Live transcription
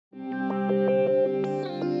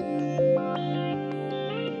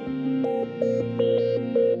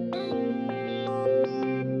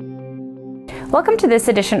Welcome to this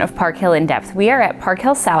edition of Park Hill In Depth. We are at Park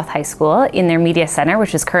Hill South High School in their media center,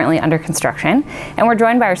 which is currently under construction. And we're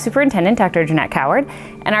joined by our Superintendent, Dr. Jeanette Cowherd,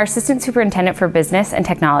 and our Assistant Superintendent for Business and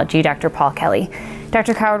Technology, Dr. Paul Kelly.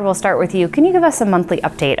 Dr. Cowherd, we'll start with you. Can you give us a monthly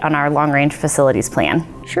update on our long-range facilities plan?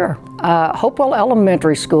 Sure. Hopewell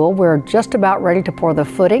Elementary School, we're just about ready to pour the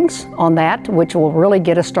footings on that, which will really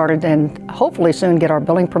get us started and hopefully soon get our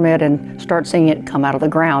building permit and start seeing it come out of the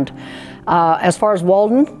ground. As far as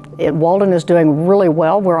Walden is doing really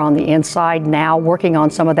well. We're on the inside now, working on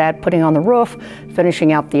some of that, putting on the roof,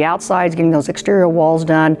 finishing out the outsides, getting those exterior walls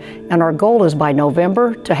done. And our goal is by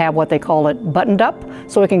November to have what they call it buttoned up,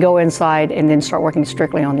 so we can go inside and then start working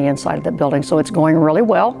strictly on the inside of the building. So it's going really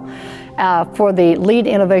well. For the Lead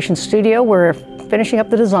Innovation Studio, we're finishing up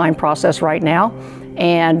the design process right now.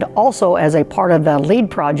 And also as a part of the LEAD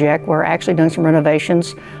project, we're actually doing some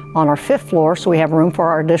renovations on our 5th floor, so we have room for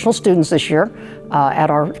our additional students this year at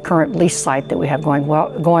our current lease site that we have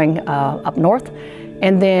going up north.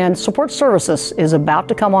 And then support services is about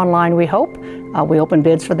to come online, we hope. We open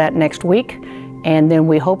bids for that next week, and then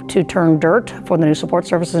we hope to turn dirt for the new support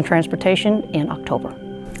services and transportation in October.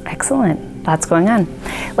 Excellent. Lots going on.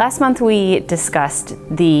 Last month we discussed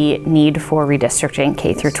the need for redistricting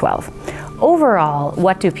K through 12. Overall,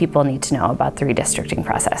 what do people need to know about the redistricting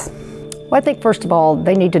process? Well, I think first of all,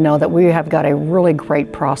 they need to know that we have got a really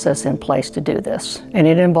great process in place to do this. And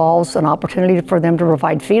it involves an opportunity for them to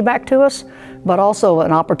provide feedback to us, but also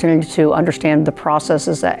an opportunity to understand the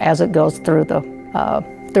processes as it goes through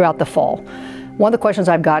throughout the fall. One of the questions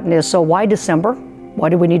I've gotten is, so why December? Why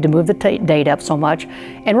do we need to move the date up so much?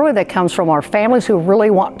 And really that comes from our families who really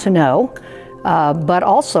want to know, but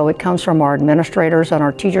also it comes from our administrators and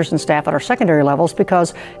our teachers and staff at our secondary levels,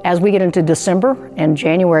 because as we get into December and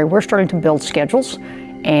January, we're starting to build schedules,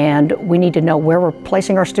 and we need to know where we're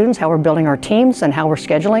placing our students, how we're building our teams, and how we're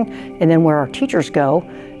scheduling, and then where our teachers go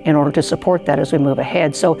in order to support that as we move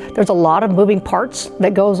ahead. So there's a lot of moving parts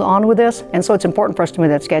that goes on with this, and so it's important for us to move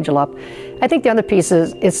that schedule up. I think the other piece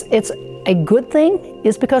is it's a good thing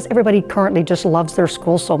is because everybody currently just loves their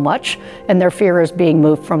school so much, and their fear is being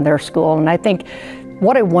moved from their school. And I think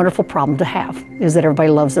what a wonderful problem to have is that everybody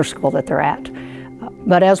loves their school that they're at.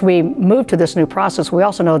 But as we move to this new process, we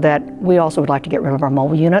also know that we also would like to get rid of our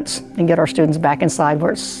mobile units and get our students back inside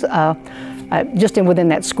where it's just within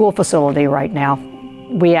that school facility right now.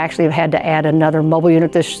 We actually have had to add another mobile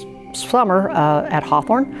unit this summer at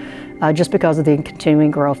Hawthorne, just because of the continuing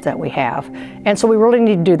growth that we have. And so we really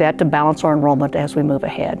need to do that to balance our enrollment as we move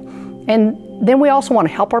ahead. And then we also want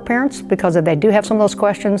to help our parents, because if they do have some of those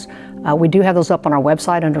questions, we do have those up on our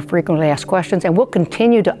website under frequently asked questions, and we'll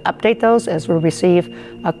continue to update those as we receive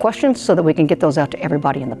questions so that we can get those out to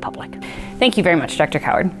everybody in the public. Thank you very much, Dr.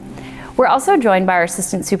 Cowherd. We're also joined by our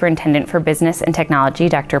Assistant Superintendent for Business and Technology,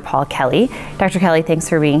 Dr. Paul Kelly. Dr. Kelly, thanks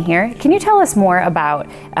for being here. Can you tell us more about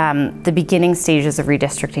the beginning stages of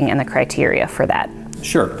redistricting and the criteria for that?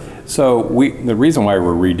 Sure. So the reason why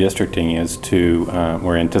we're redistricting is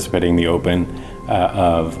we're anticipating the opening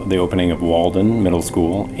of Walden Middle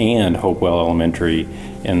School and Hopewell Elementary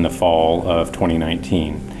in the fall of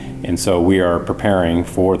 2019. And so we are preparing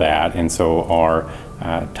for that, and so our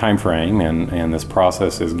time frame and this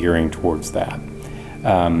process is gearing towards that.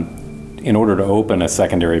 In order to open a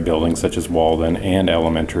secondary building such as Walden and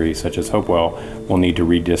elementary such as Hopewell, we'll need to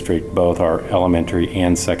redistrict both our elementary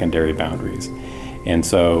and secondary boundaries. And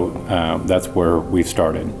so that's where we've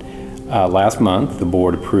started. Last month, the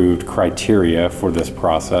board approved criteria for this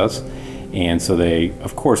process. And so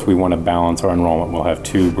of course, we want to balance our enrollment. We'll have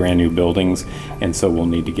 2 brand new buildings, and so we'll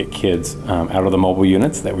need to get kids out of the mobile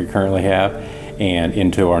units that we currently have and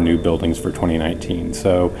into our new buildings for 2019.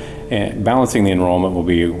 So balancing the enrollment will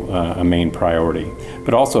be a main priority.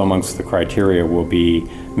 But also amongst the criteria will be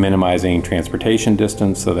minimizing transportation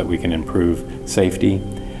distance so that we can improve safety.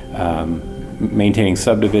 Maintaining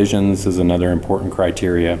subdivisions is another important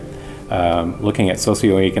criteria. Looking at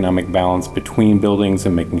socioeconomic balance between buildings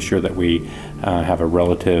and making sure that we have a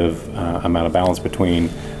relative amount of balance between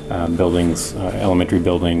buildings, elementary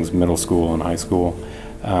buildings, middle school and high school.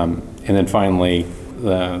 And then finally,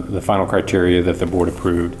 the final criteria that the board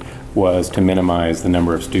approved was to minimize the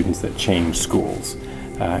number of students that change schools.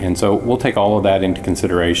 And so we'll take all of that into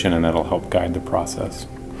consideration, and that'll help guide the process.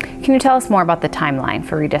 Can you tell us more about the timeline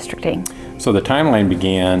for redistricting? So the timeline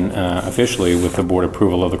began officially with the board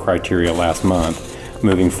approval of the criteria last month.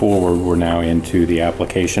 Moving forward, we're now into the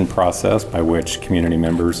application process by which community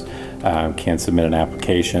members can submit an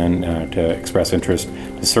application to express interest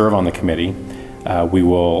to serve on the committee. We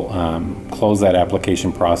will close that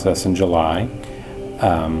application process in July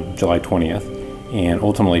 20th, and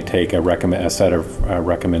ultimately take a set of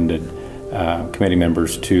recommended committee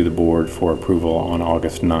members to the board for approval on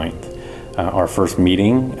August 9th. Our first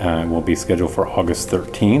meeting will be scheduled for August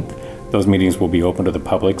 13th. Those meetings will be open to the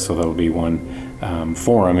public, so there will be one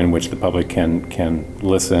forum in which the public can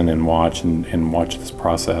listen and watch this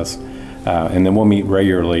process. And then we'll meet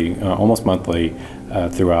regularly, almost monthly,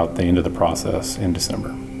 throughout the end of the process in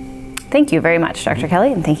December. Thank you very much, Dr.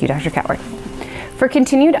 Kelly, and thank you, Dr. Cowherd. For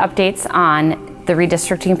continued updates on the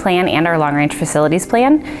redistricting plan and our long-range facilities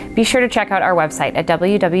plan, be sure to check out our website at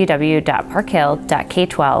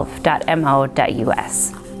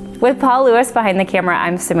www.parkhill.k12.mo.us. With Paul Lewis behind the camera,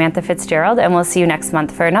 I'm Samantha Fitzgerald, and we'll see you next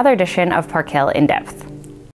month for another edition of Park Hill In Depth.